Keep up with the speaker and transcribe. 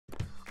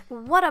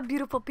What up,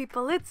 beautiful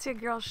people? It's your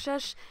girl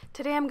Shush.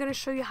 Today I'm going to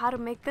show you how to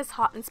make this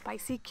hot and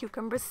spicy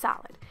cucumber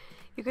salad.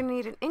 You're going to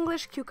need an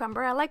English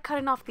cucumber. I like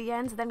cutting off the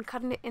ends, then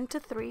cutting it into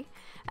 3.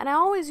 And I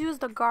always use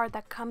the guard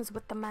that comes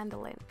with the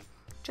mandolin,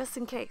 just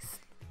in case,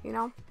 you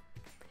know.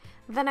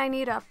 Then I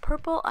need a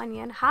purple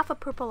onion, half a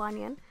purple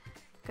onion.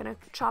 Gonna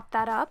chop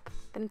that up,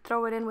 then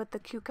throw it in with the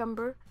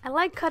cucumber. I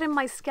like cutting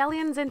my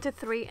scallions into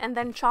 3 and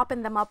then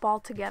chopping them up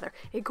all together.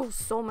 It goes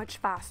so much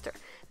faster.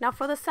 Now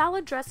for the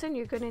salad dressing,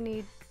 you're gonna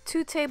need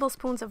 2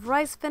 tablespoons of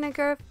rice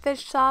vinegar,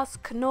 fish sauce,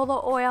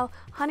 canola oil,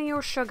 honey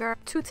or sugar,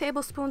 2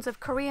 tablespoons of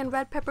Korean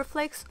red pepper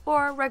flakes,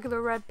 or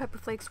regular red pepper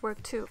flakes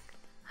work too.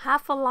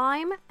 Half a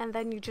lime, and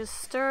then you just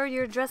stir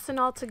your dressing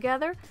all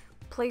together,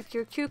 plate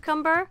your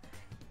cucumber,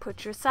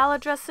 put your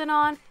salad dressing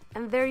on,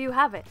 and there you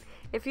have it.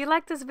 If you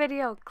like this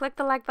video, click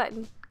the like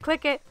button,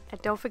 click it,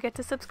 and don't forget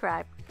to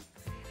subscribe.